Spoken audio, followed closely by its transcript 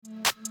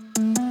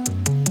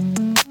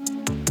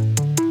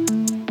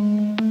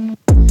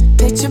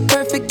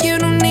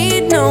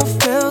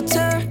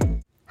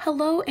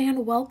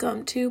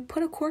welcome to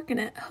Put a Cork in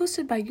It,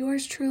 hosted by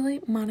yours truly,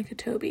 Monica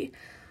Toby,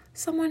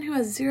 someone who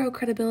has zero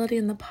credibility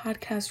in the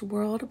podcast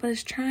world, but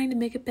is trying to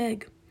make it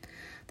big.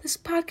 This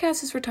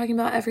podcast is for talking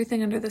about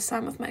everything under the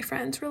sun with my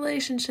friends,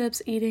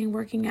 relationships, eating,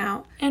 working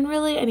out, and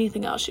really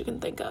anything else you can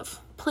think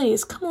of.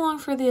 Please, come along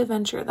for the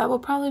adventure that will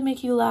probably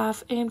make you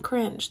laugh and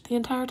cringe the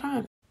entire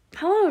time.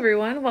 Hello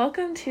everyone,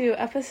 welcome to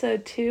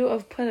episode 2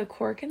 of Put a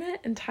Cork in It,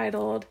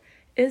 entitled,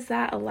 Is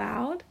That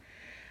Allowed?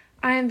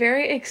 I am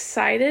very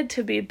excited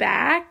to be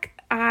back.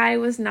 I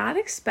was not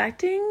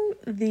expecting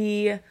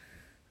the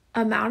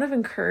amount of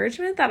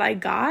encouragement that I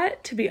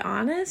got, to be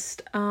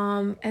honest.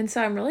 And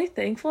so I'm really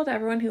thankful to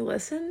everyone who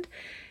listened.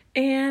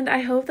 And I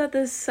hope that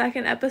this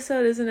second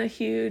episode isn't a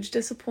huge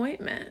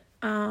disappointment.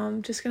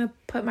 Just going to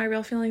put my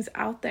real feelings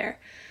out there.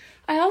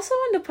 I also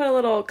wanted to put a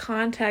little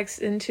context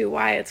into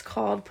why it's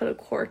called Put a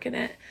Cork in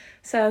It.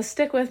 So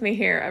stick with me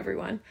here,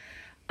 everyone.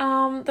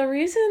 The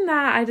reason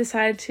that I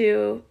decided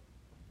to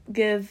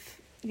give,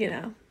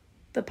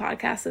 the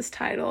podcast this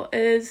title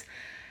is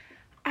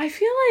I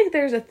feel like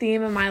there's a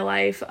theme in my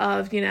life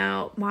of,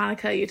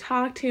 Monica, you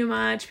talk too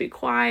much, be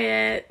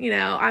quiet.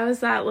 I was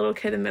that little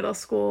kid in middle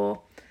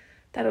school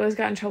that always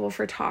got in trouble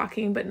for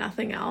talking, but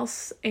nothing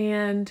else.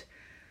 And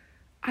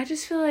I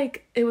just feel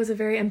like it was a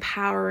very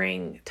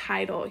empowering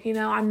title.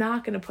 I'm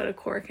not going to put a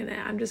cork in it.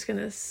 I'm just going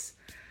to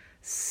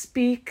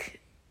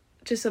speak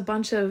just a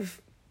bunch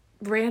of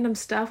random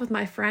stuff with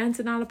my friends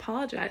and not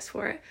apologize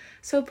for it.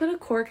 So put a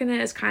cork in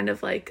it is kind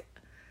of like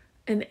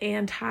an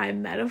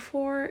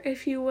anti-metaphor,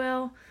 if you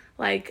will.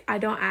 Like, I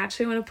don't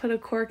actually want to put a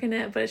cork in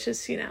it, but it's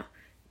just,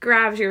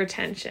 grabs your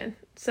attention.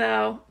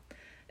 So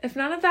if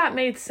none of that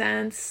made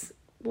sense,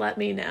 let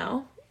me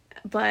know.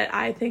 But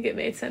I think it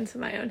made sense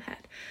in my own head.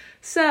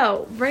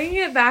 So bringing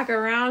it back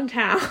around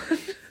town,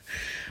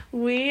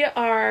 we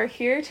are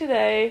here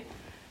today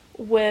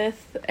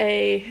with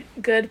a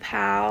good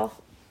pal.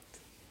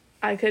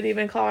 I could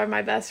even call her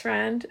my best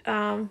friend,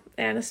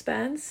 Anna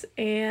Spence,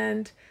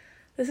 and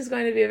this is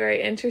going to be a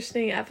very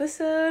interesting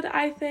episode,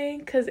 I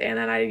think, because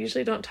Anna and I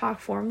usually don't talk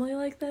formally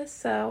like this.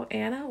 So,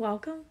 Anna,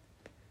 welcome.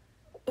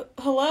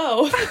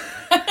 Hello.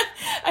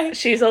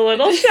 She's a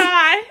little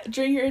shy.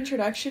 During your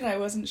introduction, I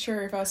wasn't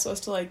sure if I was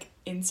supposed to,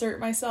 insert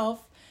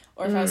myself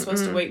or if I was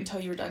supposed to wait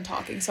until you were done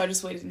talking, so I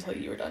just waited until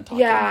you were done talking.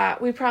 Yeah,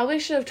 we probably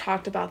should have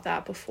talked about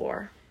that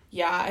before.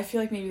 Yeah, I feel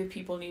like maybe the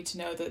people need to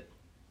know that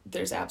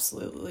there's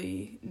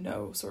absolutely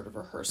no sort of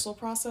rehearsal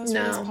process for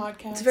this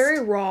podcast. It's very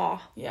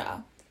raw. Yeah.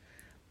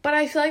 But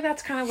I feel like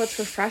that's kind of what's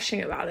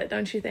refreshing about it,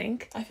 don't you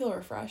think? I feel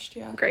refreshed,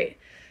 yeah. Great.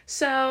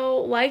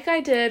 So, like I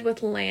did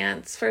with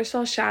Lance, first of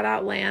all, shout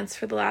out Lance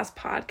for the last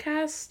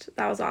podcast.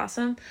 That was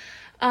awesome.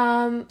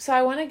 So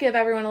I want to give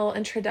everyone a little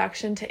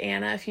introduction to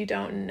Anna if you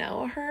don't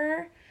know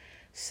her.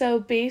 So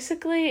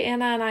basically,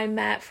 Anna and I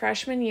met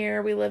freshman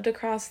year. We lived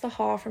across the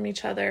hall from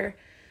each other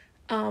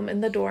in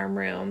the dorm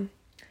room.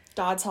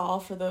 Dodds Hall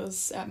for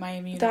those at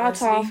Miami University. Dodds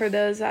Hall for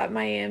those at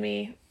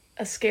Miami.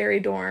 A scary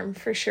dorm,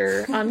 for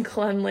sure.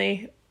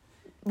 Uncleanly.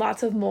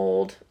 Lots of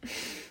mold.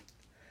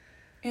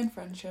 And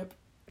friendship.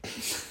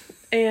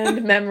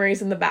 And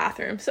memories in the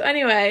bathroom. So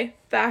anyway,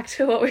 back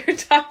to what we were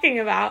talking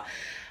about.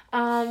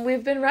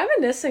 We've been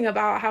reminiscing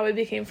about how we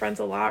became friends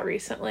a lot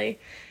recently.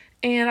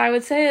 And I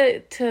would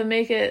say, to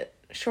make it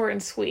short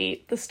and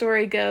sweet, the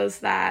story goes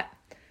that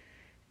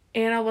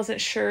Anna wasn't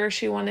sure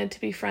she wanted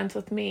to be friends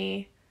with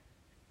me,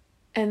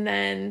 and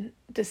then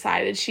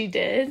decided she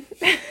did,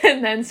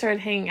 and then started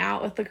hanging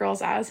out with the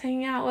girls I was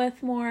hanging out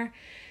with more.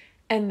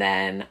 And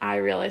then I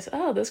realized,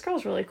 oh, this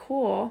girl's really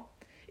cool,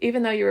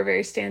 even though you were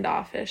very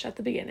standoffish at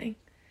the beginning.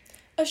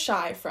 A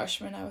shy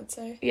freshman, I would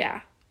say.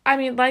 Yeah. I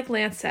mean, like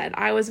Lance said,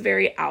 I was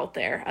very out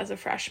there as a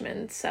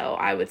freshman, so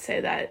I would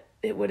say that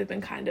it would have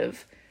been kind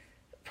of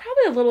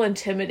probably a little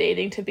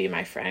intimidating to be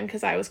my friend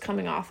because I was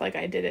coming off like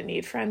I didn't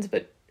need friends,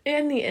 but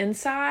in the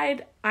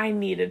inside, I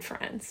needed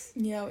friends.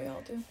 Yeah, we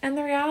all do. And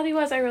the reality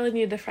was I really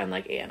needed a friend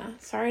like Anna.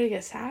 Sorry to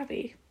get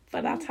sappy,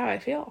 but that's how I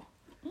feel.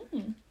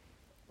 Mm.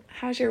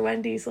 How's your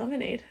Wendy's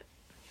lemonade?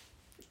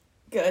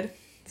 Good.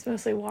 It's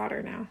mostly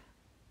water now.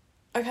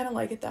 I kind of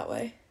like it that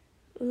way.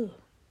 Ooh.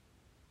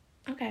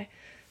 Okay.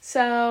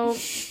 So,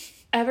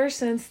 ever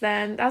since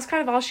then, that's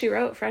kind of all she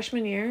wrote,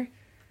 freshman year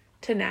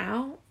to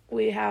now.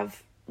 We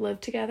have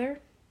lived together.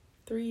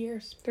 3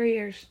 years. 3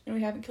 years. And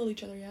we haven't killed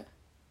each other yet.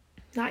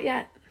 Not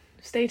yet.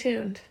 Stay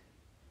tuned.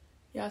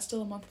 Yeah,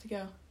 still a month to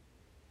go.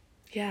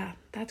 Yeah,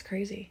 that's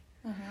crazy.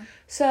 Uh-huh.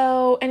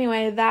 So,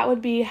 anyway, that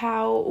would be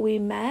how we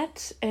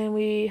met, and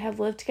we have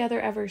lived together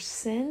ever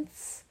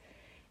since.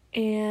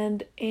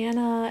 And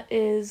Anna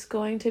is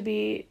going to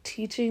be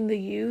teaching the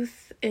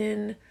youth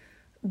in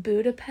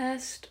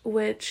Budapest,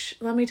 which,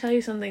 let me tell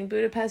you something,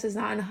 Budapest is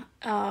not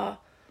in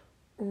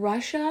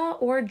Russia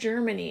or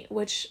Germany,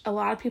 which a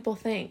lot of people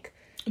think.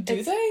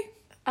 Do they?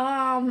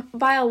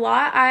 By a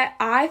lot.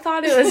 I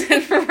thought it was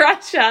in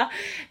Russia,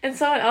 and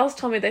someone else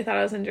told me they thought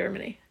it was in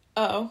Germany.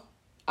 Oh,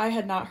 I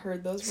had not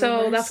heard those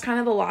rumors. So that's kind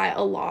of a lie,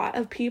 a lot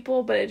of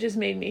people, but it just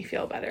made me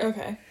feel better.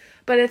 Okay.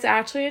 But it's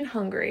actually in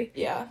Hungary.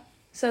 Yeah.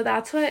 So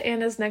that's what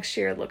Anna's next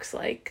year looks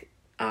like.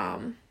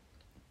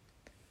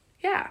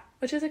 Yeah,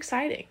 which is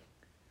exciting.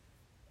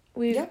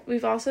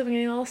 We've also been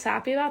getting a little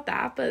sappy about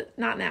that, but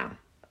not now.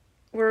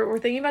 We're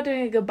thinking about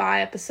doing a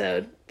goodbye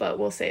episode, but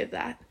we'll save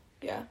that.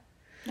 Yeah.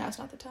 Now's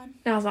not the time.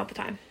 Now's not the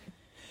time.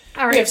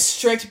 All right. We have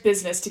strict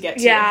business to get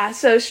to. Yeah,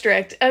 so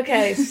strict.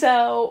 Okay,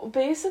 so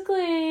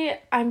basically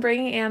I'm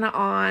bringing Anna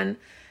on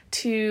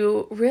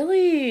to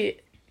really,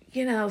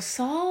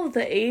 solve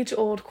the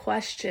age-old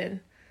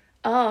question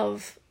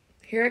of,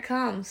 here it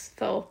comes,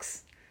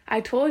 folks.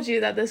 I told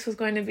you that this was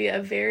going to be a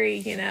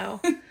very,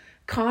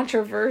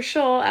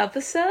 controversial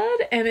episode,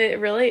 and it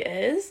really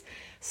is.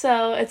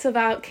 So it's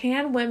about,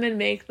 can women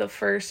make the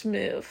first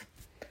move?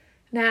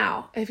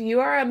 Now, if you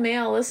are a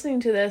male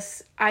listening to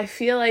this, I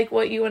feel like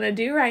what you want to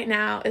do right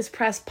now is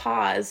press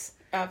pause.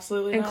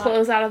 Absolutely and not.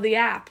 Close out of the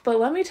app. But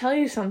let me tell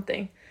you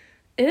something.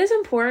 It is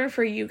important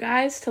for you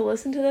guys to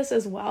listen to this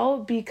as well,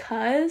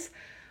 because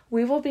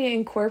we will be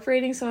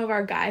incorporating some of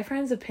our guy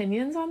friends'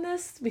 opinions on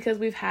this, because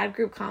we've had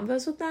group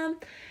convos with them.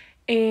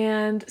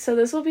 And so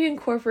this will be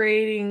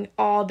incorporating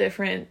all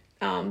different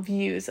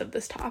views of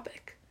this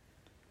topic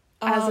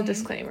as a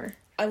disclaimer.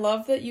 I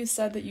love that you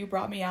said that you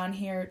brought me on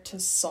here to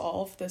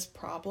solve this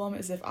problem,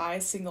 as if I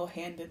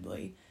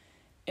single-handedly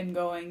am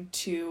going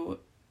to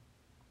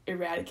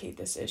eradicate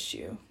this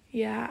issue.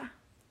 Yeah.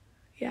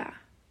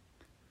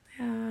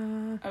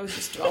 I was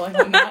just dwelling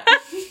on that.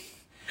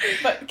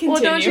 But continue.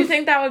 Well, don't you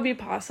think that would be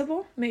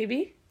possible?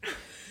 Maybe.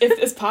 If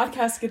this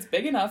podcast gets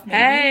big enough, maybe.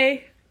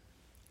 Hey.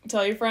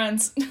 Tell your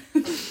friends.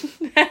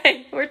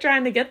 Hey, we're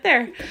trying to get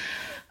there.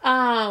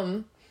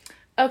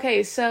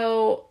 Okay,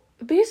 so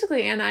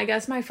basically, Anna, I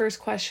guess my first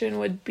question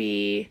would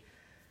be,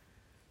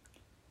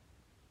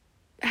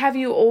 have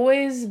you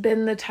always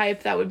been the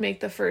type that would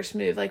make the first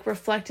move? Like,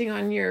 reflecting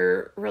on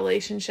your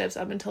relationships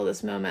up until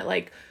this moment,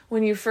 like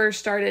when you first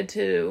started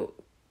to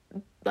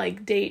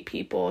date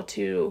people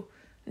to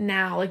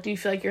now, like, do you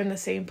feel like you're in the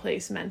same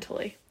place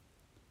mentally?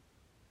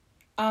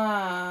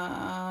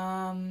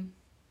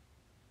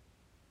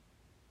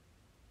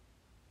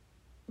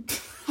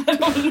 I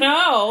don't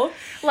know.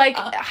 Like,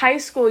 high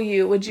school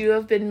would you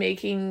have been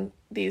making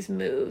these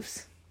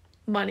moves?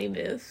 Money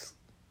moves?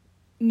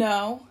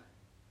 No.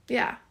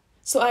 Yeah.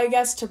 So I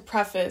guess to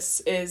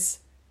preface is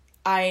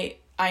I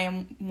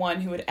am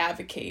one who would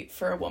advocate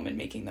for a woman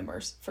making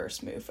the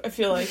first move. I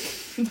feel like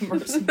the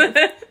Merce move.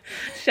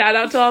 Shout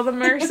out to all the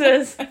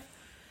Merces.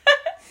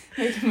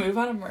 Make a move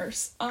on a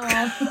Merce.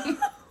 Oh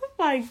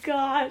my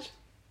gosh.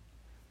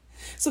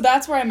 So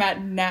that's where I'm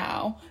at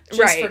now, just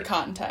right. for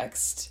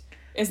context.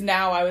 Is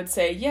now I would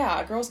say,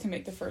 yeah, girls can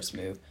make the first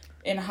move.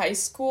 In high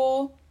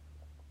school,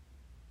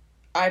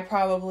 I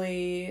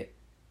probably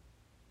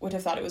would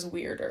have thought it was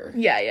weirder.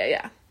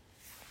 Yeah.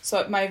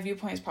 So my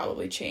viewpoint's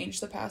probably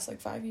changed the past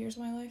 5 years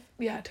of my life.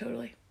 Yeah,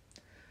 totally.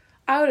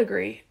 I would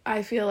agree.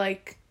 I feel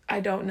like I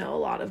don't know a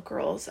lot of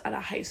girls at a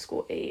high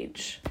school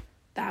age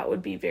that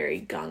would be very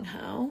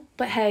gung-ho.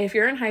 But hey, if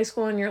you're in high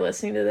school and you're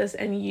listening to this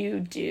and you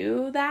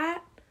do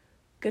that,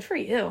 good for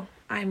you.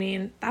 I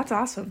mean, that's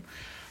awesome.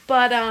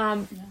 But,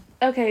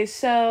 okay,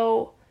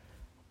 so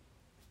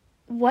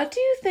what do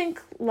you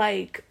think,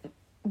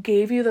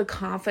 gave you the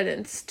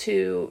confidence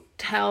to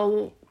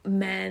tell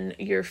men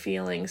your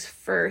feelings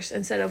first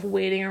instead of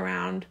waiting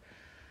around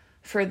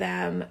for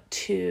them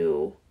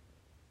to,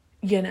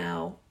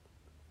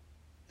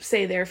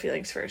 say their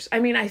feelings first? I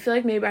mean, I feel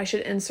like maybe I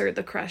should insert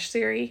the crush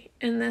theory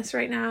in this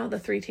right now, the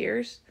 3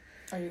 tiers.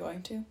 Are you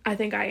going to? I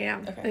think I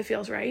am. Okay. It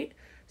feels right.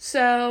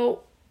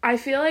 So I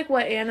feel like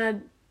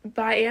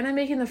by Anna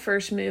making the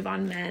first move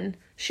on men,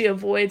 she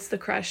avoids the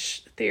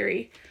crush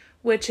theory,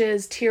 which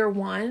is tier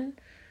 1.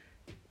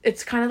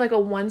 It's kind of like a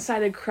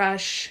one-sided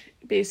crush.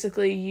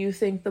 Basically, you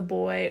think the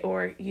boy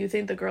or you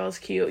think the girl is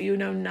cute. You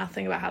know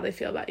nothing about how they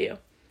feel about you.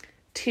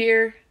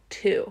 Tier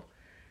 2.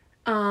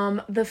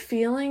 The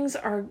feelings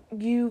are,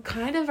 you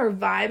kind of are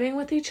vibing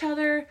with each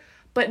other,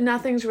 but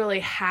nothing's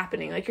really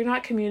happening. Like, you're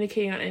not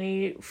communicating on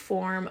any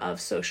form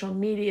of social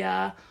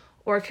media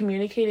or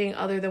communicating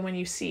other than when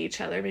you see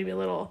each other. Maybe a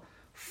little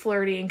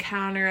flirty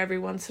encounter every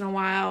once in a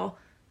while.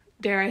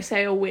 Dare I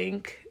say a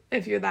wink,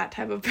 if you're that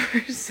type of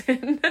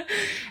person.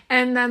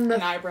 And then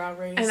an eyebrow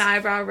raise. An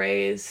eyebrow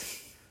raise.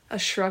 A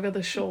shrug of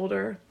the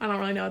shoulder. I don't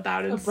really know what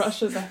that is. A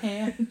brush of the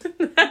hand.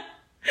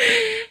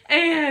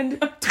 And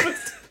a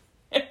twist of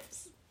the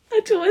hips.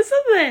 A twist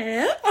of the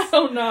hips? I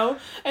don't know.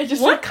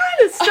 What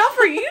kind of stuff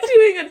are you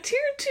doing at tier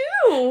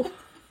 2?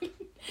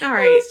 All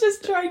right. I was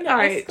just trying to All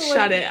right, escalate.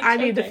 shut it. I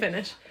need to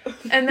finish.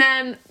 And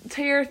then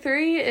tier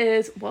 3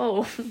 is,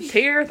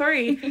 tier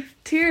 3.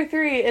 Tier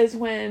 3 is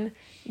when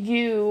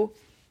you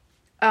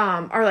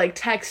are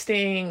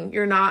texting,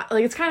 you're not,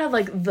 it's kind of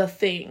like the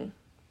thing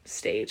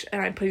stage,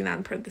 and I'm putting that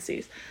in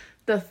parentheses.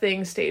 The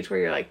thing stage where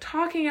you're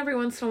talking every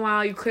once in a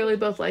while, you clearly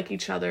both like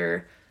each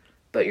other,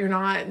 but you're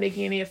not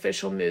making any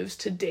official moves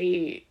to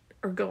date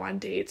or go on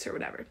dates or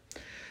whatever.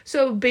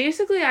 So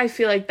basically, I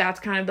feel like that's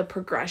kind of the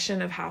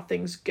progression of how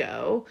things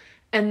go.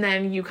 And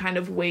then you kind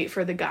of wait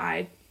for the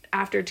guy,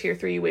 after tier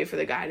 3, you wait for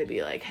the guy to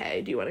be like,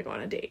 hey, do you want to go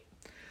on a date?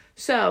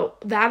 So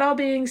that all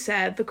being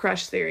said, the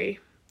crush theory,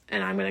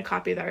 and I'm going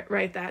to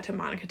write that to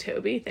Monica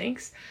Toby,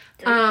 thanks.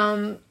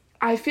 Great.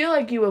 I feel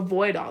like you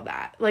avoid all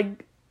that.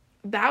 Like,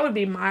 that would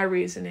be my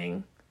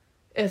reasoning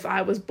if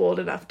I was bold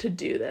enough to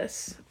do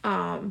this,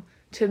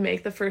 to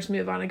make the first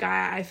move on a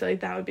guy. I feel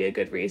like that would be a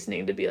good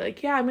reasoning to be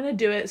like, yeah, I'm going to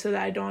do it so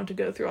that I don't have to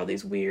go through all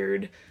these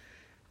weird,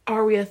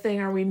 are we a thing,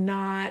 are we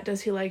not,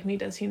 does he like me,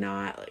 does he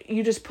not? Like,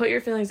 you just put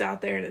your feelings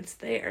out there and it's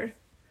there.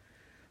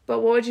 But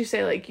what would you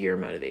say, like, your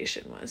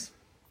motivation was?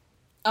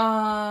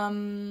 I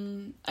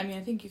mean,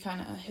 I think you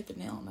kind of hit the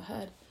nail on the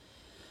head.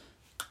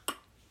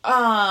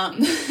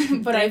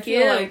 But I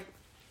feel like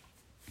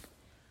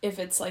if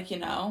it's like, you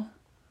know,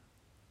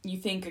 you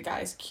think a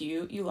guy's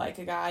cute, you like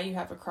a guy, you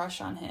have a crush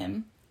on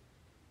him,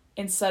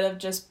 instead of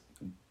just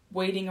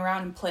waiting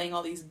around and playing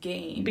all these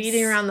games,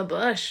 beating around the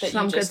bush,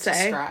 some could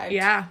say. Described,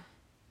 yeah.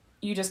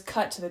 You just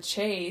cut to the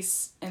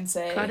chase and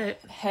say, cut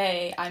it.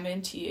 Hey, I'm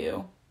into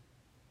you.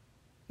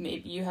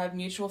 Maybe you have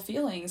mutual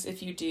feelings.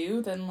 If you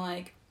do, then,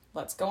 like,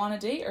 let's go on a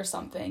date or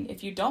something.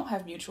 If you don't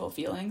have mutual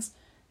feelings,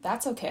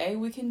 that's okay.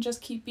 We can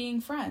just keep being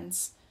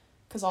friends.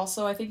 Because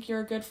also, I think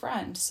you're a good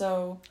friend.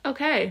 So,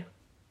 okay.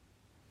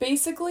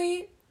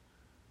 Basically,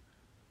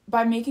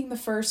 by making the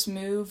first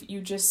move,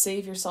 you just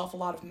save yourself a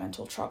lot of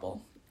mental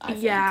trouble, I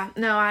think. Yeah,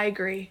 no, I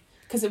agree.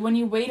 Because when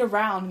you wait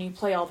around and you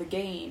play all the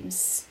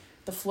games,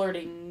 the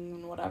flirting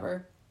and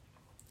whatever,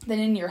 then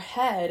in your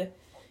head,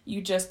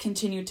 you just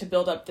continue to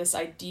build up this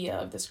idea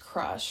of this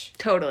crush.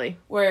 Totally.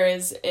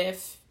 Whereas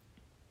if,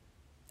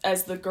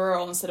 as the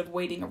girl, instead of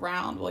waiting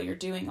around while you're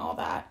doing all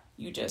that,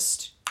 you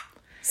just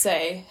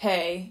say,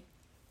 hey,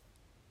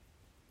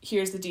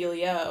 here's the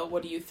dealio,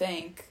 what do you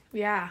think?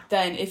 Yeah.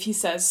 Then if he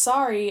says,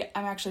 sorry,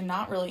 I'm actually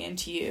not really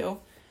into you,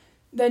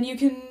 then you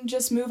can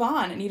just move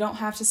on and you don't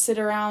have to sit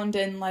around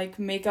and, like,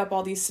 make up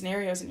all these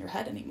scenarios in your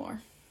head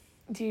anymore.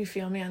 Do you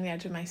feel me on the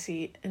edge of my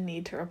seat and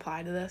need to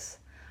reply to this?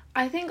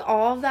 I think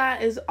all of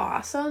that is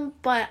awesome,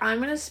 but I'm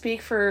going to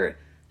speak for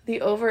the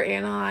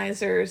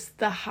overanalyzers,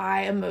 the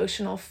high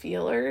emotional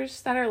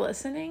feelers that are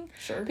listening.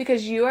 Sure.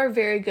 Because you are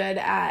very good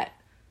at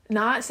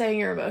not saying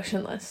you're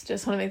emotionless,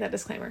 just want to make that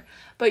disclaimer,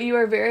 but you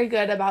are very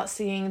good about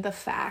seeing the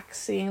facts,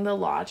 seeing the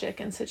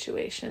logic in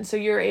situations. So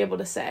you're able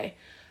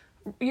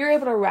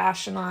to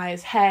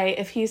rationalize, hey,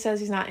 if he says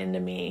he's not into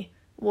me,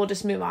 we'll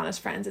just move on as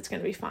friends. It's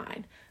going to be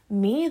fine.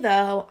 Me,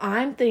 though,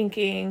 I'm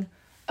thinking,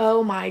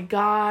 oh my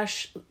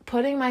gosh,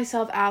 putting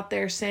myself out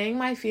there, saying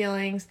my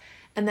feelings,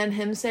 and then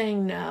him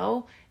saying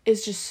no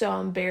is just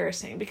so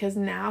embarrassing because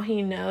now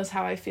he knows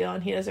how I feel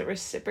and he doesn't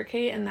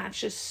reciprocate, and that's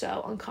just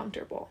so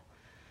uncomfortable.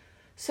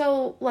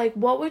 So, like,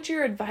 what would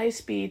your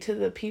advice be to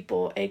the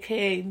people,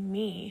 aka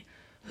me,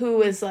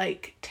 who is,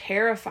 like,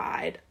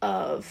 terrified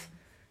of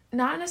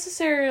not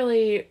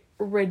necessarily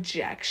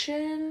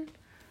rejection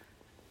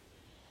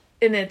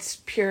in its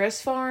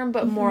purest form,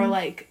 but more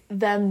like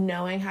them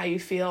knowing how you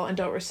feel and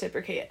don't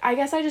reciprocate? I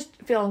guess I just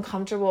feel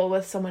uncomfortable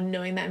with someone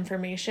knowing that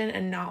information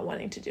and not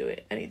wanting to do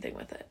anything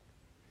with it.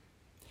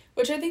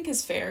 Which I think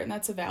is fair, and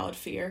that's a valid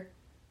fear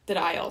that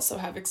I also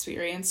have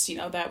experienced. You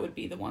know, that would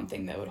be the one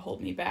thing that would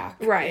hold me back.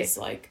 Right. Is,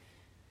 like,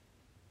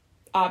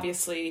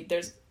 obviously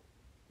there's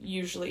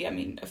usually, a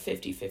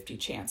 50-50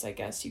 chance, I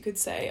guess you could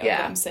say, of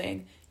them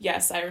saying,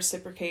 yes, I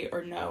reciprocate,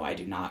 or no, I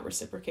do not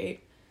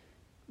reciprocate.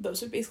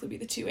 Those would basically be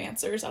the two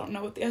answers. I don't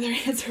know what the other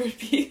answer would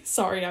be.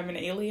 Sorry, I'm an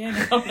alien.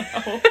 I don't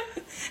know.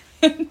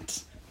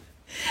 and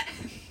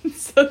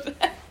so then...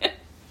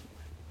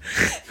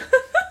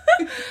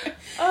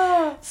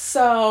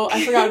 So,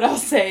 I forgot what I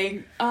was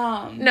saying.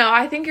 No,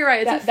 I think you're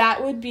right.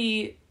 That would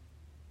be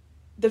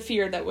the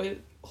fear that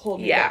would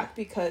hold me back,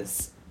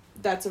 because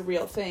that's a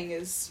real thing,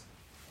 is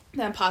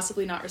them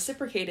possibly not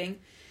reciprocating.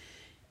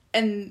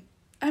 And,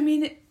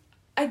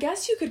 I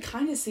guess you could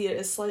kind of see it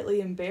as slightly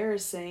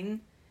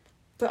embarrassing,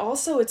 but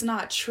also it's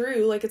not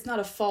true. Like, it's not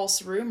a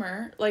false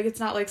rumor. Like, it's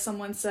not like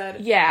someone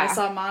said, I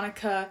saw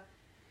Monica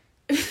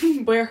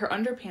wear her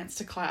underpants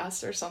to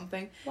class or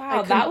something.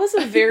 Wow, that was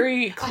a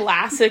very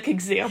classic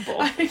example.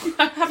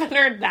 I haven't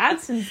heard that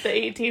since the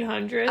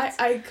 1800s.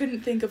 I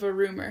couldn't think of a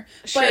rumor.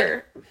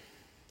 Sure. But,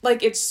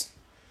 like, it's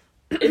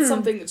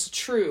something that's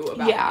true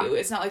about you.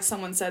 It's not like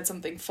someone said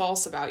something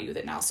false about you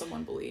that now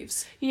someone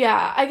believes.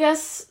 Yeah, I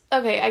guess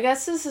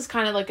this is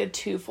kind of like a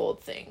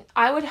twofold thing.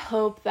 I would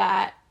hope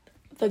that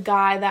the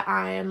guy that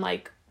I am,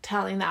 like,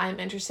 telling that I'm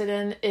interested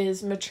in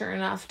is mature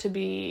enough to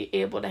be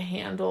able to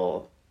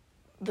handle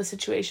the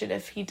situation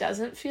if he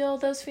doesn't feel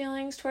those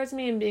feelings towards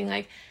me, and being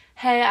like,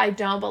 hey, I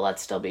don't, but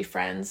let's still be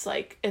friends.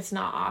 Like, it's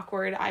not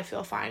awkward. I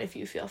feel fine if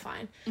you feel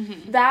fine.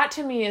 Mm-hmm. That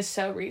to me is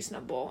so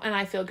reasonable, and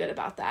I feel good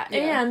about that.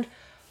 Yeah. And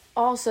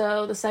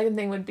also, the second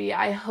thing would be,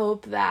 I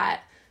hope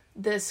that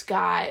this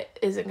guy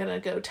isn't going to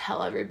go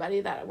tell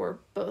everybody that we're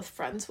both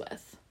friends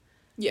with.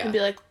 Yeah. And be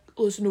like,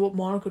 listen to what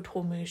Monica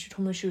told me. She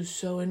told me she was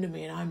so into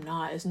me, and I'm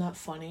not. Isn't that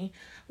funny?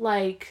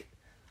 Like,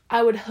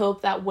 I would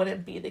hope that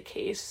wouldn't be the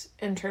case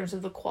in terms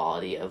of the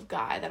quality of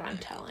guy that I'm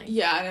telling.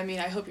 Yeah, and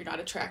I hope you're not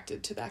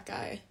attracted to that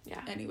guy.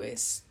 Yeah.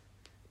 Anyways.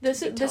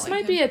 This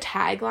might be a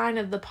tagline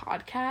of the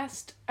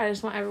podcast. I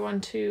just want everyone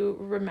to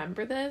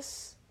remember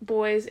this,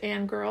 boys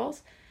and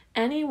girls.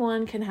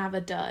 anyone can have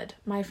a dud.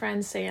 My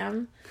friend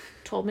Sam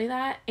told me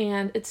that,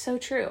 and it's so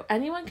true.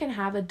 Anyone can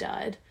have a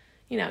dud.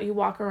 You know, you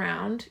walk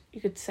around, you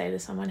could say to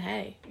someone,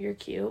 hey, you're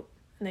cute,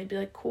 and they'd be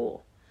like,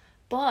 cool.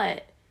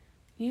 But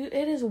it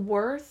is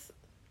worth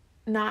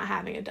not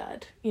having a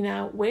dud. You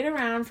know, wait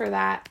around for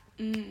that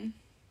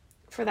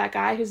for that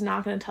guy who's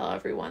not going to tell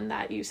everyone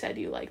that you said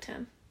you liked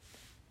him.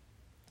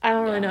 I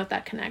don't really know if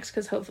that connects,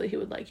 because hopefully he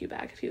would like you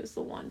back if he was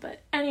the one.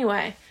 But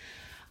anyway,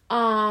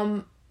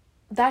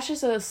 that's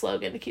just a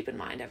slogan to keep in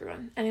mind,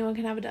 everyone. Anyone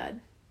can have a dud.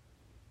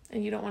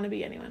 And you don't want to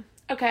be anyone.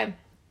 Okay.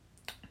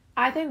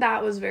 I think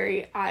that was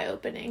very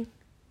eye-opening.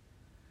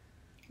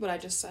 What I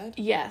just said?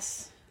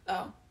 Yes.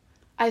 Oh.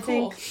 I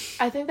think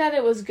that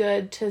it was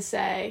good to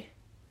say,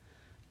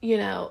 you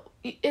know,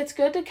 it's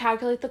good to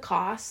calculate the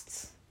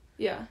costs.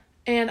 Yeah.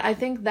 And I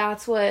think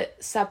that's what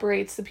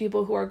separates the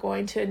people who are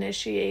going to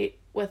initiate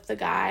with the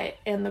guy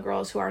and the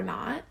girls who are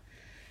not.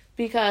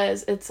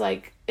 Because it's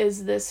like,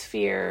 is this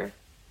fear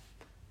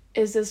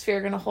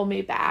going to hold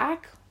me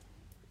back?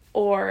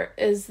 Or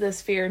is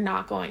this fear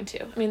not going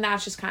to? I mean,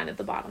 that's just kind of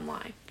the bottom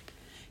line.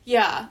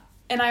 Yeah.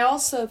 And I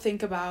also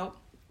think about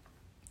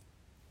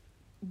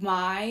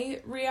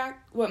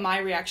what my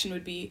reaction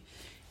would be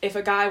if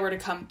a guy were to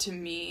come to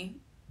me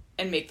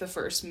and make the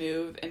first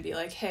move and be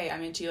like, hey,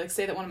 I'm into you. Like,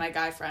 say that one of my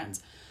guy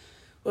friends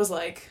was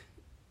like,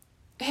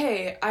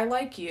 hey, I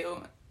like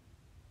you.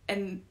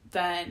 And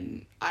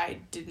then I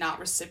did not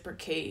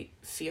reciprocate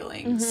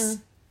feelings.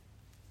 Mm-hmm.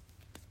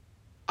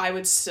 I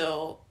would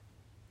still,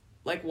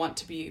 like, want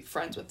to be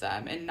friends with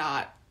them and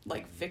not,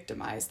 like,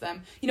 victimize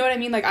them. You know what I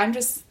mean? Like,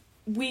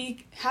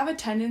 we have a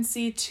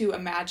tendency to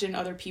imagine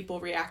other people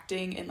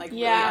reacting in, like,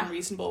 really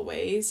unreasonable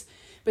ways.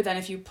 But then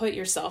if you put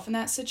yourself in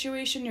that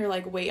situation, you're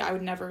like, wait, I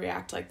would never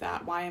react like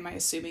that. Why am I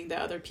assuming that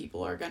other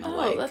people are gonna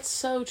like... Oh, that's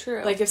so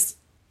true. Like,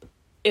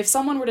 if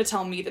someone were to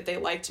tell me that they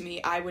liked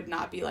me, I would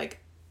not be, like,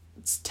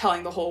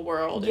 telling the whole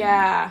world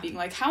and being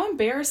like, how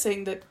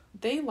embarrassing that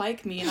they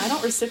like me and I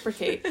don't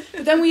reciprocate.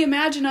 But then we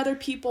imagine other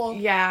people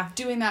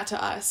doing that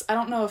to us. I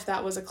don't know if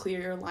that was a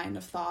clear line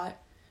of thought.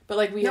 But,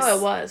 like,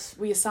 it was.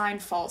 We assign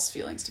false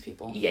feelings to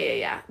people.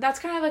 Yeah. That's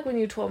kind of like when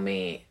you told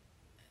me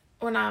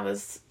when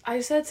I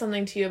said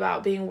something to you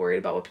about being worried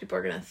about what people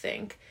are going to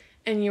think.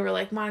 And you were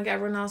like, Monica,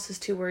 everyone else is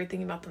too worried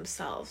thinking about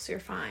themselves. You're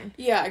fine.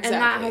 Yeah, exactly.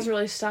 And that has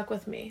really stuck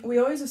with me. We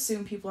always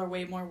assume people are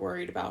way more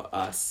worried about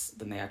us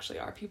than they actually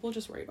are. People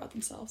just worry about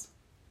themselves.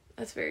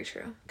 That's very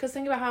true. Because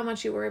think about how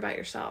much you worry about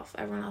yourself.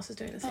 Everyone else is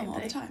doing the same thing. All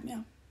the time, yeah.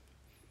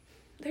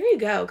 There you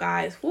go,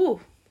 guys. Woo.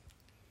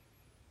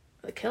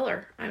 The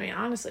killer. I mean,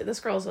 honestly, this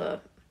girl's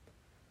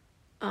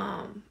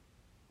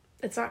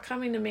it's not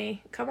coming to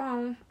me. Come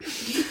on.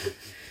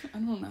 I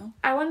don't know.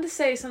 I wanted to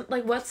say something,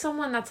 like, what's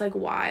someone that's, like,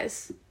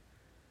 wise?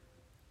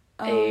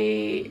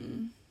 You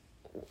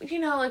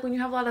know, like, when you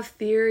have a lot of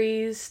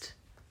theories.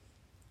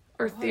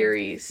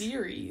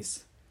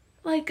 Theories?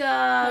 Like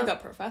a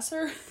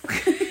professor?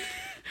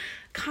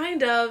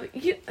 Kind of.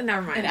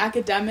 Never mind. An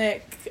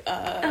academic?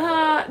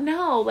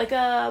 No, like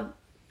a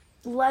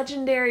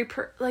legendary,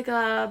 like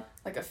a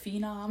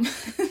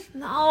phenom?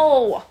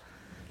 No.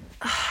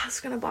 It's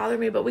gonna bother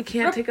me, but we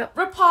can't take up.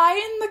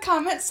 Reply in the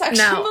comment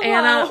section below.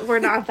 Anna, we're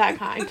not that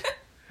kind.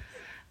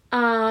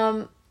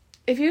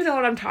 If you know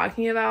what I'm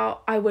talking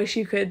about, I wish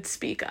you could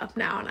speak up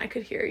now and I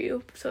could hear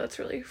you. So it's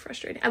really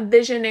frustrating. A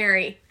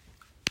visionary.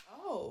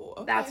 Oh,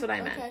 okay. That's what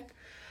I meant.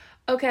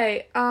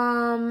 Okay.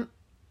 That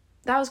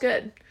was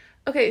good.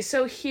 Okay,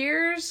 so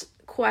here's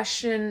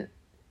question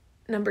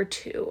number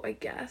 2, I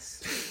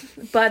guess.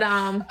 But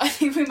I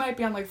think we might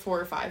be on like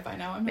 4 or 5 by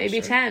now. I'm not maybe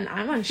sure. 10.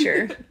 I'm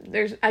unsure.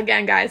 There's,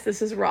 again, guys,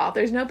 this is raw.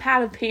 There's no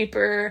pad of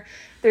paper.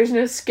 There's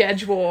no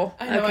schedule.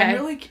 I know.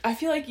 Okay? I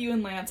feel like you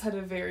and Lance had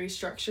a very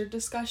structured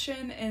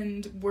discussion,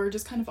 and we're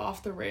just kind of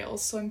off the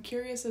rails. So I'm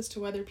curious as to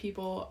whether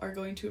people are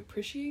going to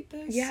appreciate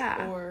this.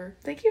 Yeah. Or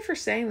thank you for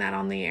saying that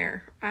on the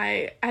air.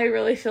 I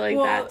really feel like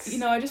that's... you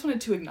know, I just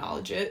wanted to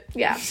acknowledge it.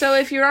 Yeah. So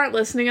if you aren't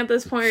listening at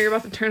this point or you're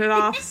about to turn it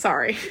off,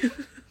 sorry.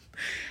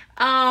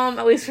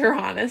 At least we're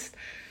honest.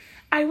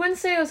 I wouldn't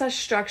say it was as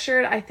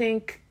structured. I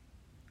think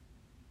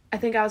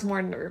I was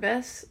more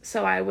nervous,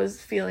 so I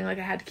was feeling like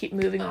I had to keep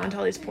moving on to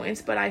all these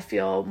points, but I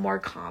feel more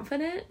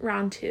confident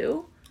round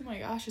 2. Oh my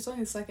gosh, it's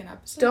only the second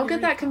episode. Don't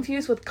get that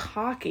confused with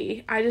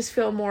cocky. I just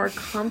feel more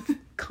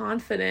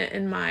confident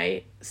in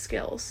my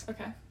skills.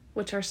 Okay.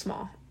 Which are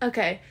small.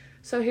 Okay,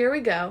 so here we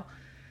go.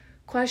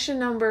 Question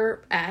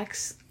number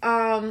X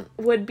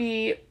would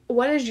be,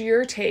 what is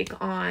your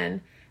take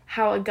on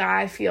how a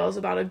guy feels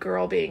about a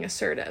girl being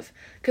assertive?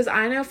 Because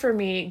I know for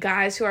me,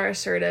 guys who are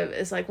assertive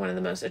is like one of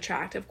the most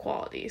attractive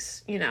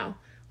qualities, you know,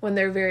 when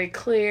they're very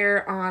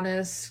clear,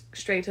 honest,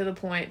 straight to the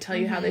point, tell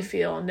you how they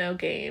feel, no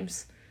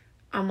games.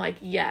 I'm like,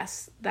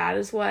 yes, that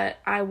is what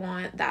I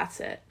want. That's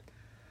it.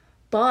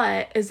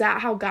 But is that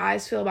how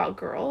guys feel about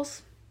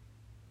girls?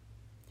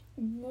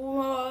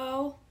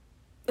 Well,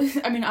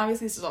 I mean,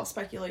 obviously this is all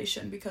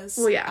speculation because...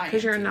 Well, yeah,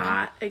 because you're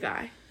not a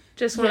guy.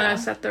 Just want to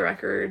set the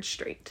record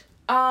straight.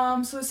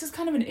 So this is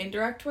kind of an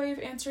indirect way of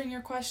answering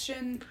your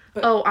question.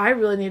 But... Oh, I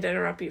really need to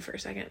interrupt you for a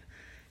second.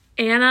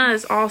 Anna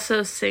is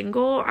also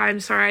single. I'm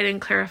sorry I didn't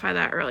clarify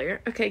that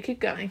earlier. Okay, keep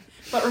going.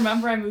 But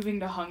remember, I'm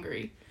moving to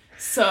Hungary.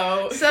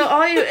 So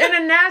all you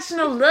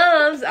international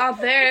loves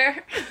out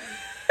there.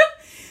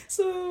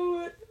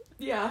 So,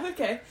 yeah,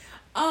 okay.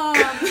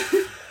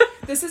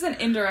 This is an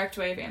indirect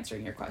way of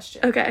answering your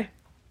question. Okay.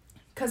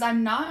 Because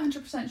I'm not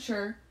 100%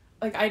 sure.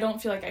 Like, I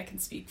don't feel like I can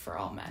speak for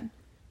all men.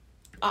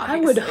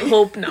 Obviously. I would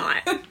hope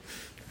not.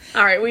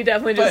 All right, we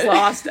definitely just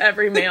lost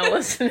every male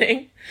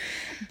listening.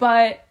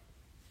 But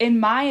in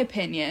my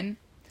opinion,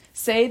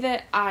 say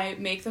that I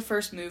make the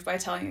first move by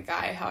telling a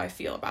guy how I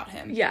feel about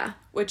him. Yeah.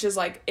 Which is,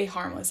 like, a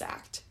harmless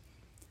act.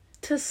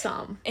 To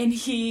some. And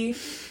he...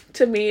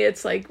 To me,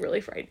 it's, like,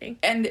 really frightening.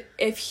 And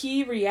if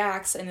he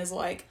reacts and is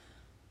like,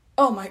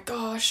 oh my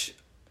gosh,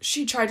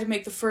 she tried to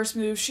make the first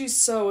move, she's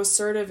so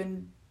assertive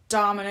and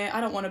dominant, I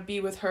don't want to be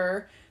with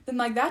her, then,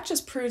 like, that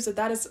just proves that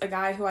that is a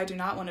guy who I do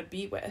not want to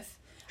be with.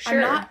 Sure.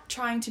 I'm not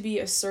trying to be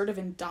assertive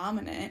and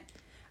dominant.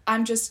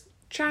 I'm just...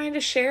 trying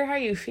to share how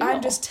you feel.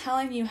 I'm just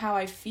telling you how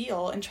I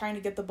feel and trying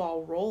to get the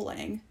ball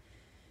rolling.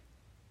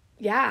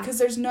 Yeah.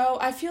 Because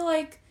I feel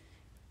like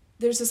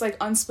there's this, like,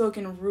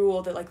 unspoken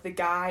rule that, like, the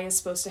guy is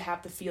supposed to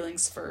have the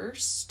feelings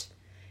first.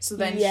 So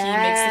then he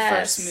makes the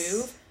first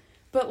move.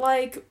 But,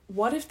 like,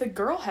 what if the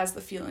girl has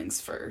the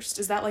feelings first?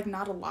 Is that, like,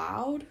 not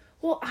allowed?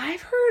 Well,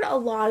 I've heard a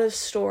lot of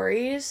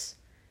stories,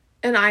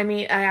 and I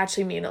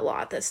actually mean a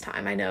lot this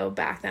time. I know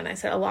back then I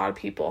said a lot of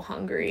people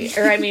Hungary,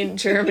 or I mean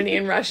Germany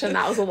and Russia, and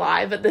that was a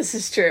lie, but this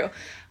is true.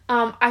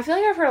 I feel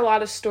like I've heard a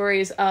lot of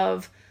stories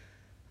of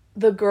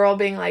the girl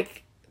being,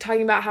 like,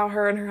 talking about how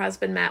her and her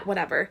husband met,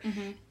 whatever.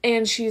 Mm-hmm.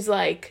 And she's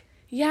like,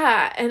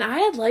 yeah, and I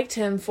had liked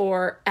him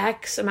for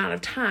X amount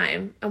of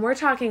time. And we're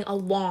talking a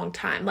long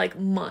time, like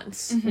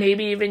months,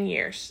 maybe even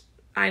years.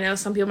 I know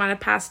some people might have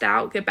passed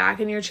out. Get back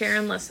in your chair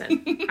and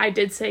listen. I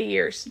did say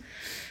years.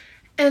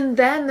 And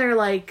then they're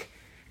like,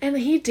 and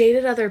he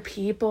dated other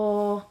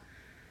people.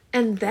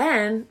 And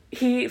then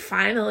he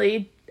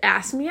finally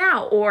asked me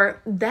out. Or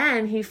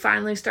then he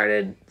finally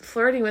started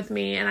flirting with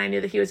me and I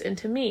knew that he was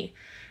into me.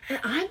 And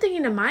I'm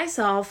thinking to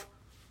myself,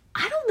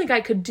 I don't think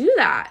I could do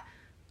that.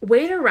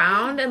 Wait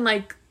around and,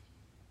 like,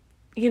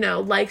 you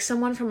know, like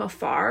someone from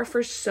afar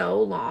for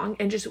so long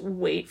and just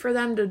wait for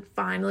them to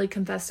finally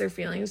confess their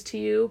feelings to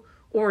you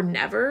or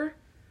never.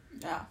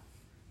 Yeah.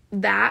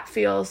 That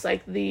feels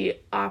like the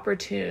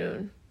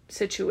opportune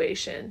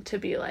situation to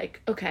be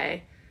like,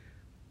 okay,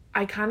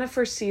 I kind of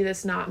foresee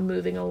this not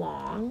moving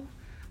along.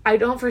 I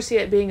don't foresee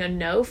it being a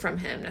no from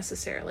him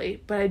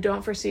necessarily, but I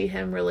don't foresee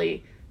him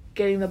really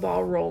getting the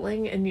ball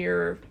rolling in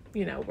your,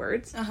 you know,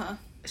 words. Uh-huh.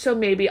 So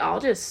maybe I'll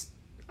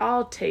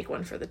take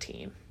one for the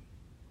team.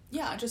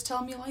 Yeah, just tell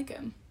him you like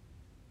him.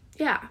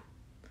 Yeah.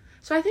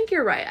 So I think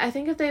you're right. I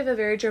think if they have a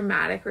very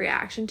dramatic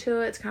reaction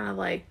to it, it's kind of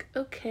like,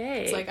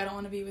 okay. It's like, I don't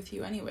want to be with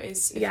you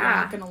anyways if you're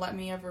not going to let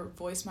me ever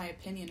voice my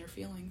opinion or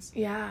feelings.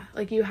 Yeah.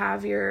 Like, you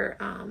have your,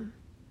 you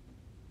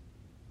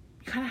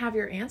kind of have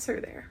your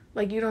answer there.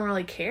 Like, you don't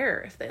really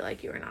care if they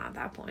like you or not at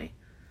that point.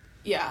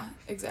 Yeah,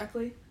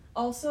 exactly.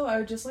 Also, I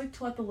would just like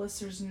to let the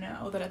listeners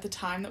know that at the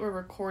time that we're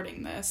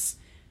recording this,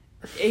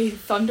 a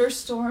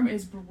thunderstorm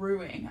is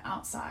brewing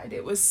outside.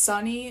 It was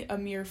sunny a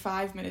mere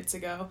 5 minutes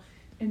ago,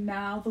 and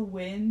now the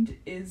wind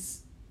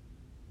is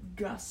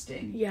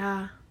gusting.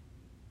 Yeah.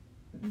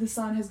 The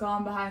sun has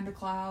gone behind the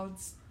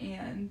clouds,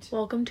 and...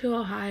 Welcome to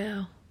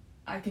Ohio.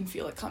 I can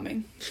feel it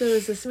coming. So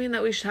does this mean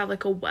that we should have,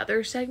 like, a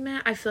weather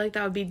segment? I feel like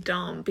that would be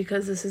dumb,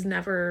 because this is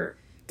never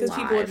Because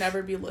people would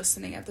never be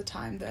listening at the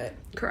time that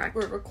Correct.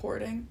 We're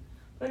recording.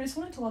 But I just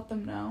wanted to let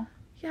them know.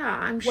 Yeah,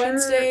 I'm sure...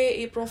 Wednesday,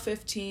 April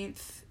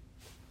 15th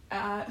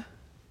at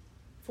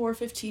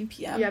 4:15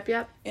 p.m.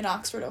 Yep. In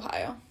Oxford,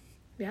 Ohio.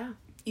 Yeah.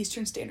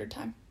 Eastern Standard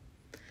Time.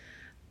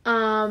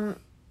 I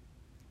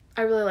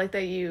really like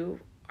that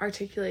you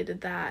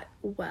articulated that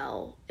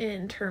well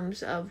in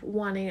terms of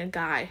wanting a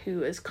guy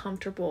who is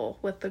comfortable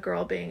with the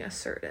girl being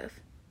assertive.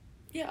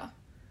 Yeah.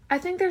 I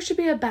think there should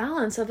be a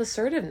balance of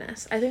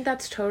assertiveness. I think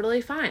that's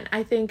totally fine.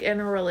 I think in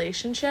a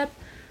relationship,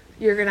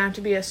 you're going to have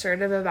to be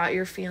assertive about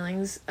your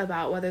feelings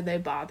about whether they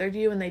bothered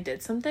you when they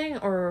did something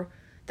or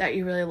that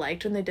you really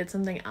liked when they did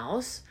something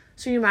else.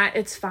 So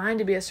it's fine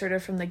to be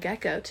assertive from the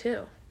get-go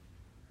too.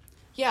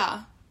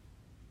 Yeah.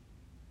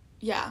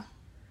 Yeah.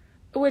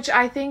 Which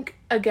I think,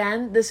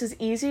 again, this is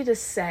easy to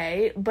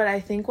say, but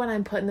I think when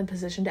I'm put in the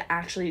position to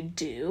actually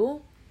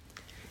do,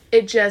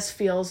 it just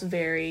feels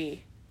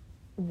very,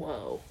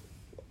 whoa.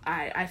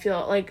 I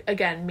feel like,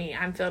 again,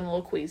 I'm feeling a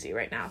little queasy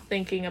right now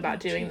thinking about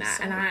doing that.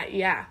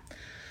 Sorry. And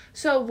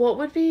So what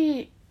would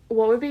be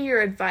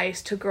your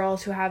advice to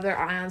girls who have their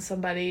eye on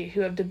somebody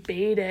who have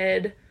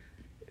debated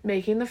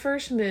making the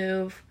first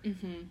move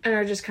and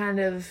are just kind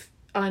of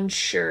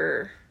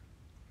unsure?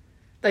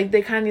 Like,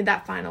 they kind of need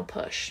that final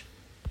push.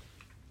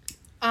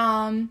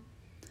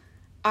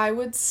 I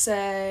would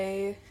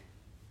say,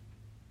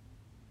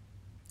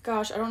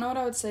 gosh, I don't know what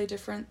I would say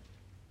different,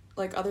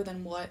 like, other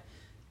than what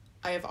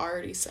I have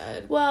already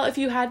said. Well, if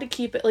you had to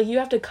keep it, like, you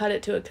have to cut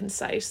it to a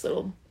concise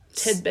little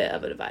tidbit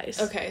of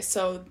advice. Okay,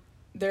 so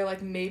they're,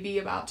 like, maybe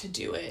about to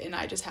do it, and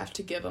I just have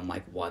to give them,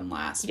 like, one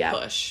last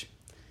push.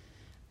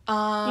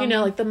 You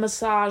know, like the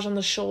massage on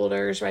the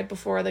shoulders right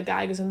before the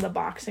guy goes into the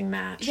boxing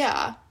match.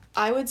 Yeah.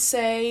 I would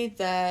say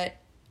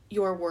that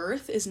your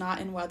worth is not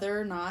in whether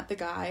or not the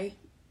guy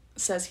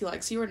says he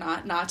likes you or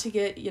not to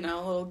get, you know,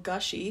 a little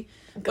gushy.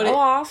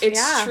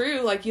 It's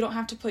true. Like, you don't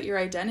have to put your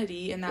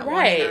identity in that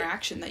one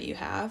interaction that you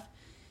have.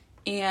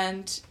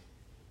 And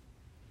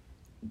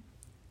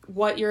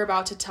what you're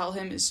about to tell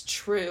him is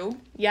true.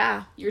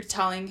 Yeah. You're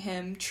telling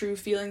him true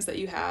feelings that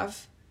you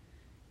have.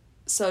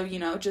 So, you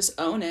know, just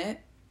own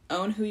it.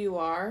 Own who you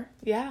are.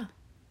 Yeah.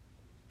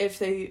 If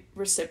they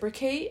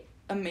reciprocate,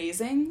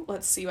 amazing.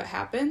 Let's see what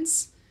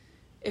happens.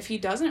 If he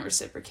doesn't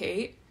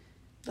reciprocate,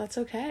 that's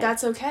okay.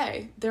 That's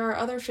okay. There are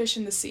other fish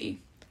in the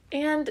sea.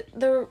 And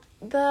the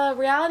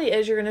reality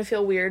is you're going to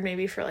feel weird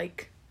maybe for,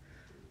 like,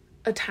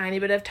 a tiny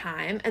bit of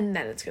time, and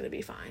then it's going to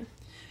be fine.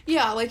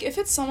 Yeah, like, if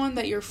it's someone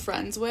that you're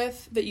friends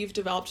with, that you've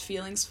developed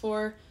feelings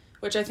for,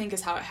 which I think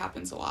is how it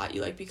happens a lot.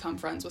 You, like, become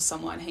friends with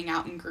someone, hang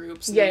out in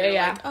groups, and you're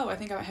like, oh, I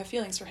think I might have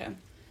feelings for him.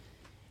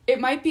 It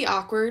might be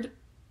awkward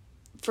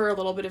for a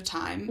little bit of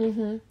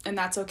time, and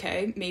that's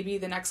okay. Maybe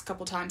the next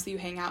couple times that you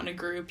hang out in a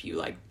group, you,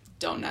 like,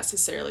 don't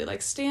necessarily,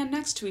 like, stand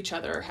next to each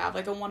other or have,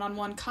 like, a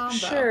one-on-one combo.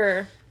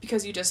 Sure.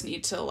 Because you just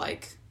need to,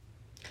 like...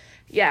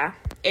 Yeah.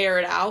 Air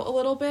it out a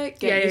little bit.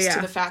 Get used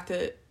to the fact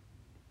that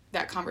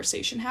that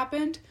conversation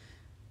happened.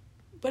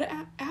 But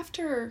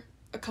after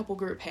a couple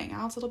group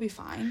hangouts, it'll be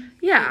fine.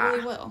 Yeah. It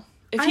really will.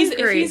 If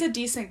he's a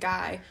decent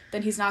guy,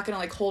 then he's not going to,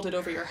 like, hold it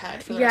over your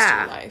head for the rest of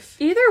your life.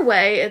 Either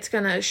way, it's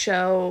going to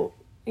show...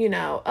 You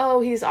know,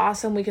 oh, he's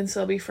awesome, we can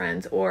still be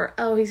friends. Or,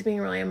 oh, he's being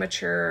really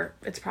immature.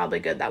 It's probably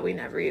good that we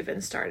never even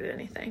started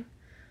anything.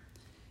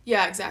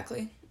 Yeah,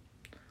 exactly.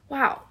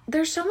 Wow.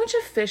 There's so much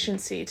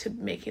efficiency to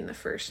making the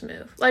first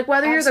move. Like,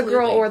 whether you're the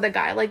girl or the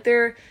guy. Like,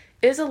 there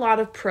is a lot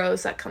of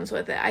pros that comes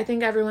with it. I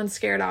think everyone's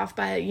scared off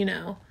by, you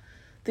know,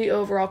 the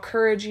overall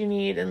courage you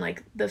need and,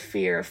 like, the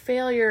fear of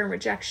failure and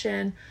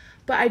rejection.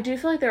 But I do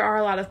feel like there are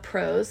a lot of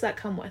pros that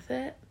come with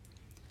it.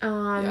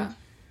 Yeah.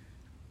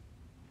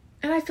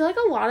 And I feel like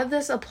a lot of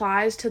this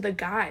applies to the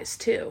guys,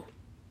 too.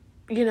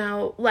 You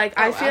know, like,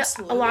 I feel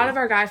absolutely. A lot of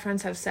our guy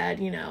friends have said,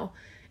 you know,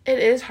 it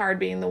is hard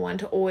being the one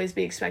to always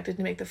be expected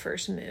to make the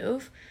first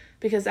move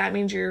because that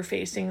means you're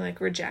facing, like,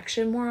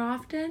 rejection more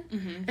often.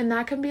 Mm-hmm. And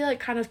that can be, like,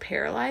 kind of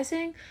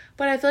paralyzing.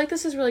 But I feel like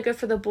this is really good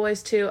for the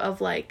boys, too, of,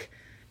 like,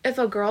 if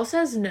a girl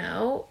says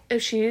no,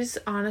 if she's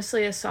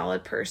honestly a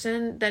solid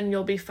person, then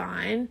you'll be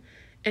fine.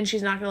 And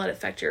she's not going to let it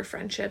affect your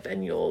friendship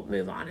and you'll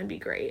move on and be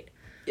great.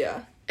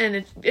 Yeah.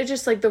 And it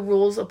just, like, the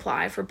rules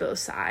apply for both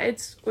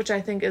sides, which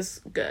I think is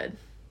good.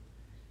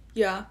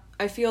 Yeah.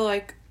 I feel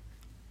like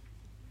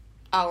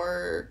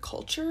our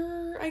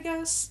culture, I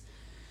guess,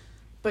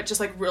 but just,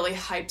 like, really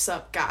hypes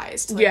up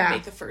guys to, like,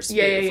 make the first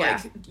move.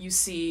 Like, you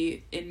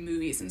see in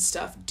movies and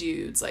stuff,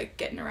 dudes, like,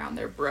 getting around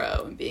their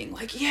bro and being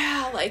like,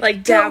 yeah, like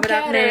dab it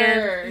up,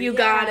 man. You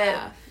got it.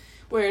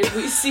 Whereas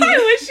we see... I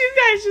wish you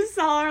guys just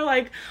saw our,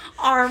 like,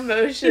 arm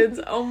motions.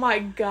 Oh, my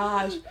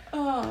gosh.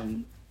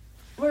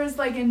 Whereas,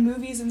 like, in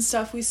movies and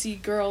stuff, we see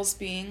girls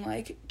being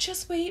like,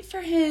 just wait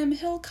for him,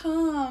 he'll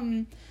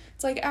come.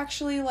 It's like,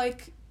 actually,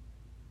 like,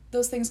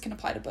 those things can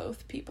apply to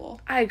both people.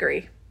 I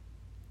agree.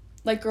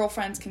 Like,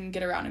 girlfriends can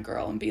get around a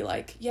girl and be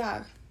like,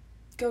 yeah,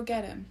 go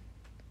get him.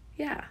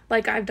 Yeah,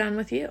 like I've done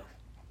with you.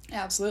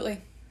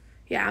 Absolutely.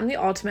 Yeah, I'm the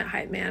ultimate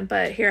hype man,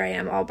 but here I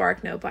am, all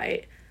bark, no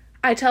bite.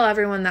 I tell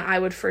everyone that I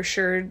would for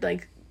sure,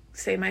 like,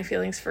 say my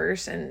feelings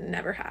first and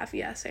never have.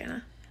 Yes,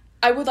 Anna.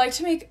 I would like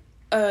to make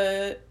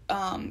a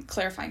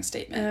clarifying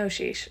statement. Oh,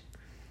 sheesh.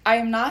 I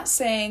am not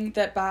saying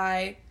that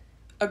by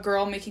a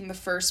girl making the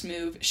first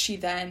move, she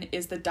then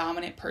is the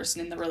dominant person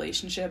in the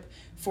relationship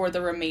for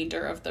the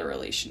remainder of the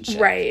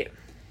relationship. Right.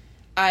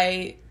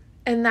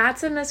 And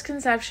that's a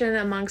misconception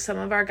among some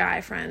of our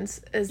guy friends,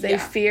 is they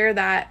fear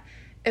that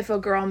if a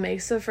girl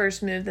makes the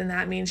first move, then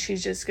that means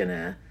she's just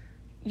gonna,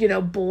 you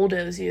know,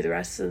 bulldoze you the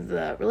rest of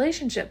the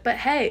relationship. But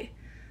hey,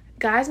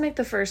 guys make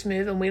the first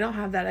move and we don't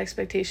have that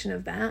expectation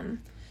of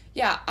them.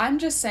 Yeah, I'm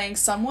just saying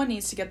someone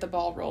needs to get the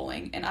ball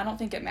rolling, and I don't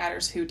think it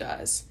matters who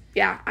does.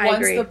 Yeah, I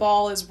agree. Once the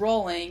ball is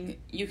rolling,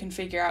 you can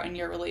figure out in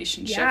your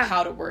relationship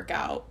how to work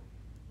out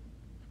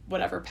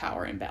whatever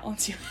power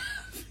imbalance you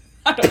have.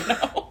 I don't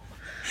know.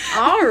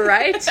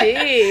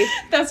 Alrighty.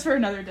 That's for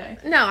another day.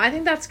 No, I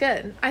think that's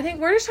good. I think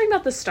we're just talking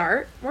about the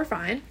start. We're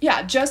fine.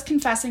 Yeah, just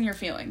confessing your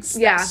feelings.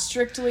 Yeah. That's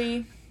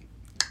strictly...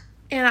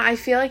 And I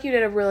feel like you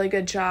did a really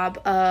good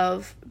job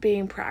of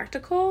being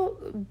practical,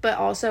 but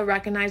also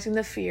recognizing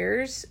the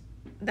fears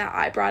that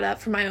I brought up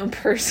from my own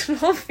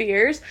personal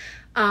fears.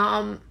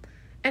 And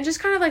just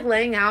kind of, like,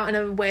 laying out in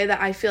a way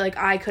that I feel like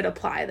I could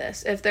apply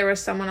this. If there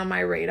was someone on my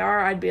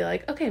radar, I'd be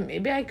like, okay,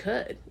 maybe I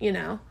could, you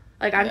know?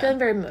 Like, I'm feeling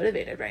very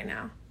motivated right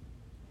now.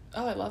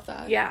 Oh, I love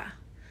that. Yeah.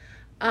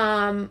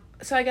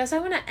 So I guess I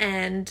want to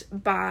end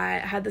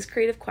by, I had this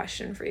creative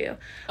question for you.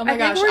 Oh my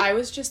gosh, I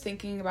was just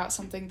thinking about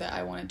something that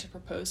I wanted to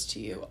propose to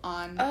you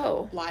on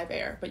live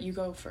air, but you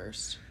go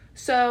first.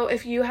 So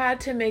if you had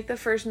to make the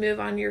first move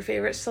on your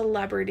favorite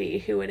celebrity,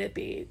 who would it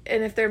be?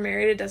 And if they're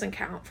married, it doesn't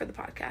count for the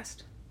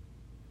podcast.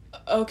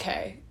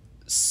 Okay.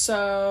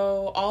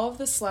 So all of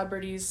the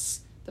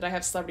celebrities that I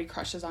have celebrity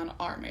crushes on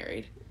are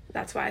married.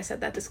 That's why I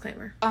said that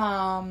disclaimer.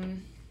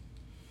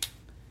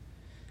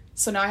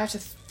 So now I have to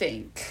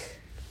think.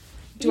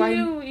 Do I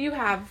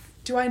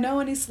know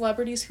any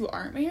celebrities who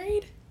aren't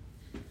married?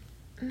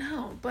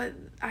 No, but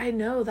I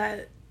know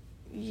that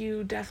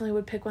you definitely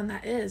would pick one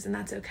that is, and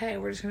that's okay.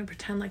 We're just going to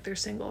pretend like they're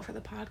single for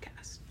the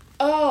podcast.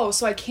 Oh,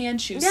 so I can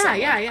choose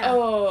someone. Yeah.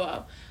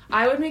 Oh.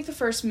 I would make the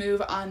first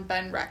move on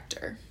Ben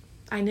Rector.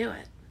 I knew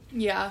it.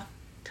 Yeah.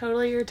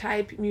 Totally your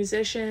type,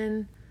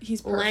 musician.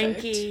 He's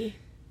perfect. Lanky.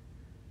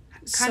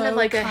 Kind of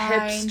like a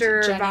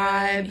hipster genuine.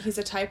 Vibe. He's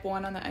a type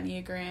 1 on the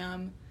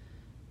Enneagram.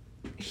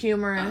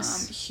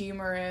 Humorous,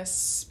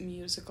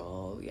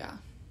 musical, yeah.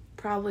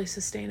 Probably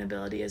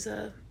sustainability is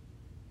a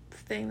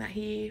thing that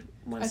he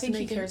wants to make. I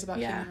think he cares about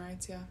human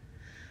rights, yeah.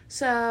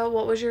 So,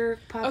 what was your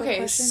popular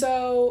question? Okay,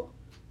 so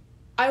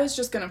I was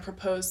just going to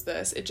propose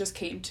this. It just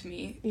came to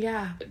me.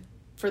 Yeah.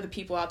 For the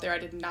people out there, I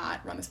did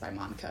not run this by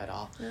Monica at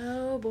all.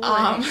 Oh, boy.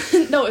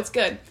 No, it's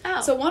good.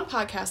 Oh. So one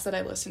podcast that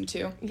I listen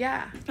to.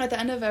 Yeah. At the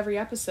end of every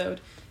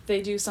episode,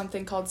 they do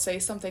something called Say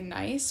Something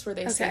Nice, where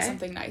they say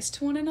something nice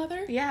to one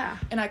another. Yeah.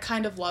 And I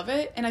kind of love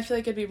it. And I feel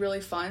like it'd be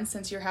really fun,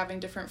 since you're having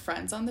different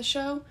friends on the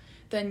show,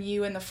 then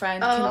you and the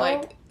friend can,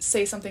 like,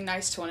 say something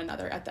nice to one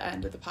another at the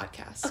end of the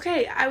podcast.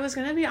 Okay, I was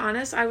going to be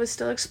honest. I was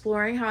still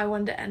exploring how I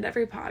wanted to end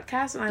every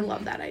podcast, and I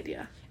love that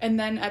idea. And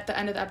then at the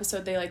end of the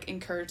episode, they, like,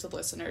 encourage the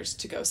listeners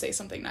to go say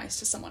something nice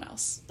to someone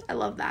else. I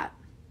love that.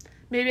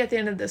 Maybe at the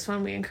end of this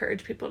one, we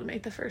encourage people to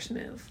make the first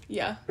move.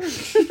 Yeah.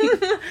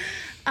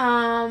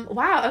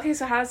 Wow. Okay,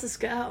 so how does this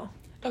go?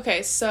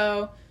 Okay,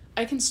 so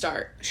I can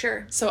start.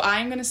 Sure. So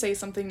I'm going to say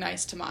something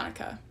nice to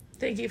Monica.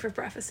 Thank you for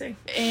prefacing.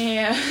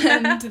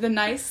 And the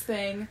nice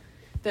thing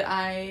that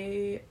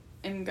I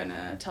am going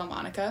to tell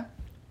Monica.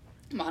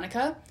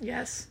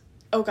 Yes.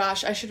 Oh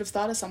gosh, I should have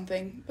thought of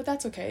something, but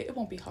that's okay. It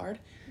won't be hard.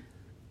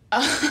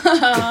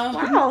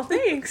 Wow,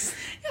 thanks.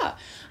 Yeah.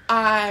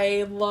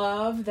 I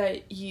love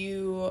that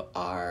you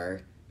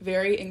are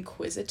very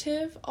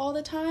inquisitive all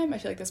the time. I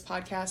feel like this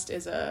podcast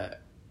is a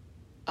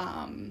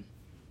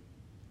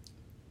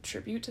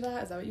tribute to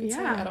that. Is that what you would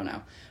say? I don't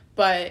know.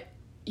 But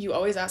you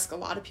always ask a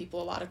lot of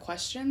people a lot of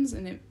questions,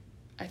 and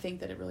I think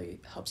that it really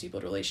helps you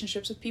build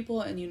relationships with people,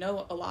 and you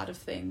know a lot of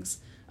things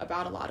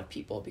about a lot of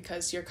people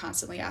because you're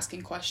constantly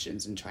asking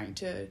questions and trying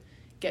to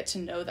get to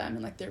know them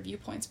and, like, their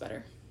viewpoints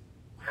better.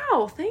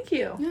 Wow, thank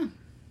you. Yeah.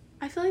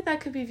 I feel like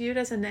that could be viewed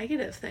as a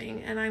negative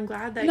thing, and I'm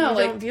glad that you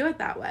don't view it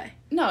that way.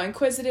 No,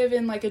 inquisitive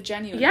in, like, a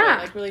genuine way,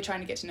 like, really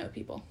trying to get to know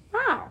people.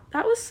 Wow,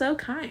 that was so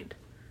kind.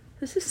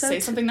 This is so Say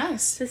something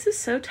nice. This is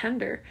so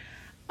tender.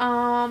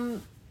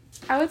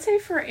 I would say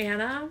for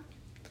Anna,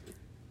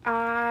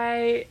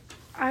 I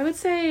would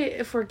say,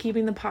 if we're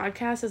keeping the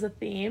podcast as a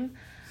theme,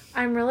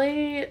 I'm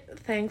really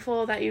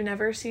thankful that you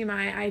never see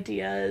my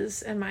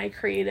ideas and my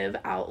creative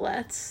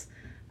outlets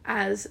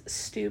as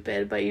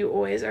stupid, but you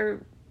always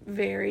are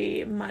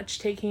very much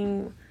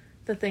taking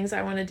the things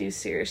I want to do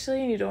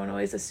seriously, and you don't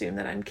always assume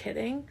that I'm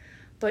kidding,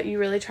 but you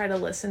really try to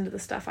listen to the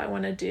stuff I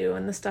want to do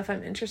and the stuff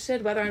I'm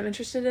interested, whether I'm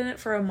interested in it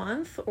for a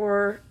month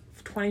or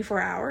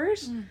 24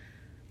 hours.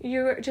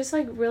 You just,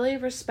 like, really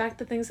respect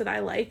the things that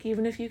I like,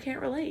 even if you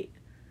can't relate.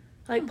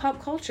 Like,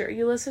 pop culture.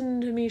 You listen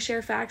to me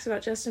share facts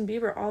about Justin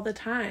Bieber all the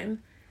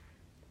time,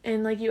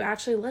 and, like, you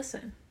actually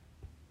listen.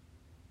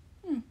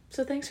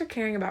 So thanks for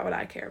caring about what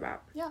I care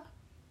about. Yeah.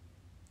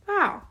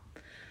 Wow.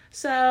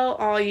 So,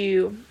 all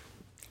you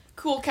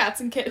cool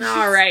cats and kittens.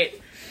 All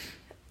right.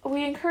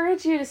 We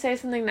encourage you to say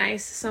something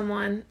nice to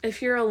someone.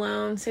 If you're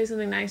alone, say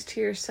something nice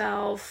to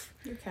yourself.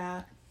 Your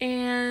cat.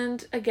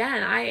 And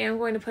again, I am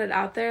going to put it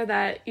out there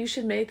that you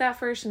should make that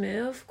first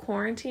move.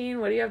 Quarantine,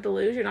 what do you have to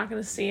lose? You're not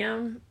going to see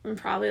him in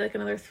probably like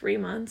another 3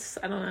 months.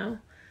 I don't know.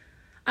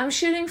 I'm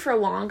shooting for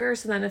longer,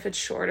 so then if it's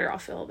shorter, I'll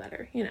feel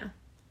better, you know,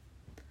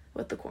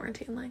 with the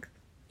quarantine length.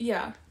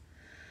 Yeah.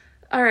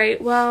 All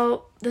right.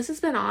 Well, this has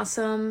been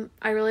awesome.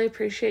 I really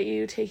appreciate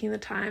you taking the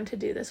time to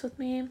do this with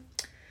me.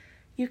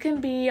 You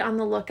can be on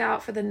the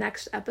lookout for the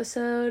next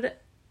episode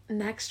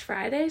next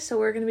Friday. So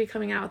we're going to be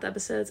coming out with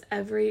episodes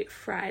every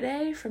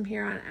Friday from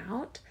here on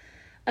out.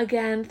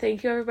 Again,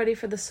 thank you everybody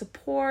for the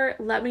support.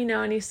 Let me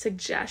know any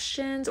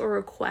suggestions or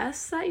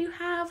requests that you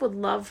have. Would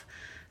love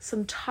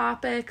some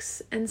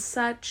topics and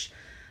such.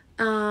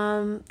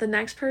 The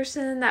next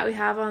person that we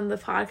have on the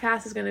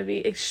podcast is going to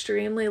be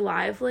extremely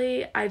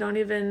lively.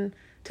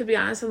 To be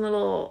honest, I'm a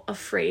little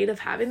afraid of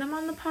having them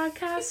on the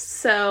podcast.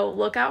 So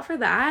look out for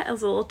that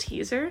as a little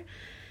teaser.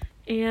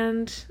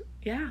 And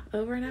yeah,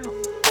 over and out.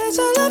 That's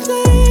all I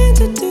plan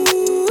to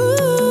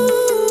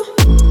do.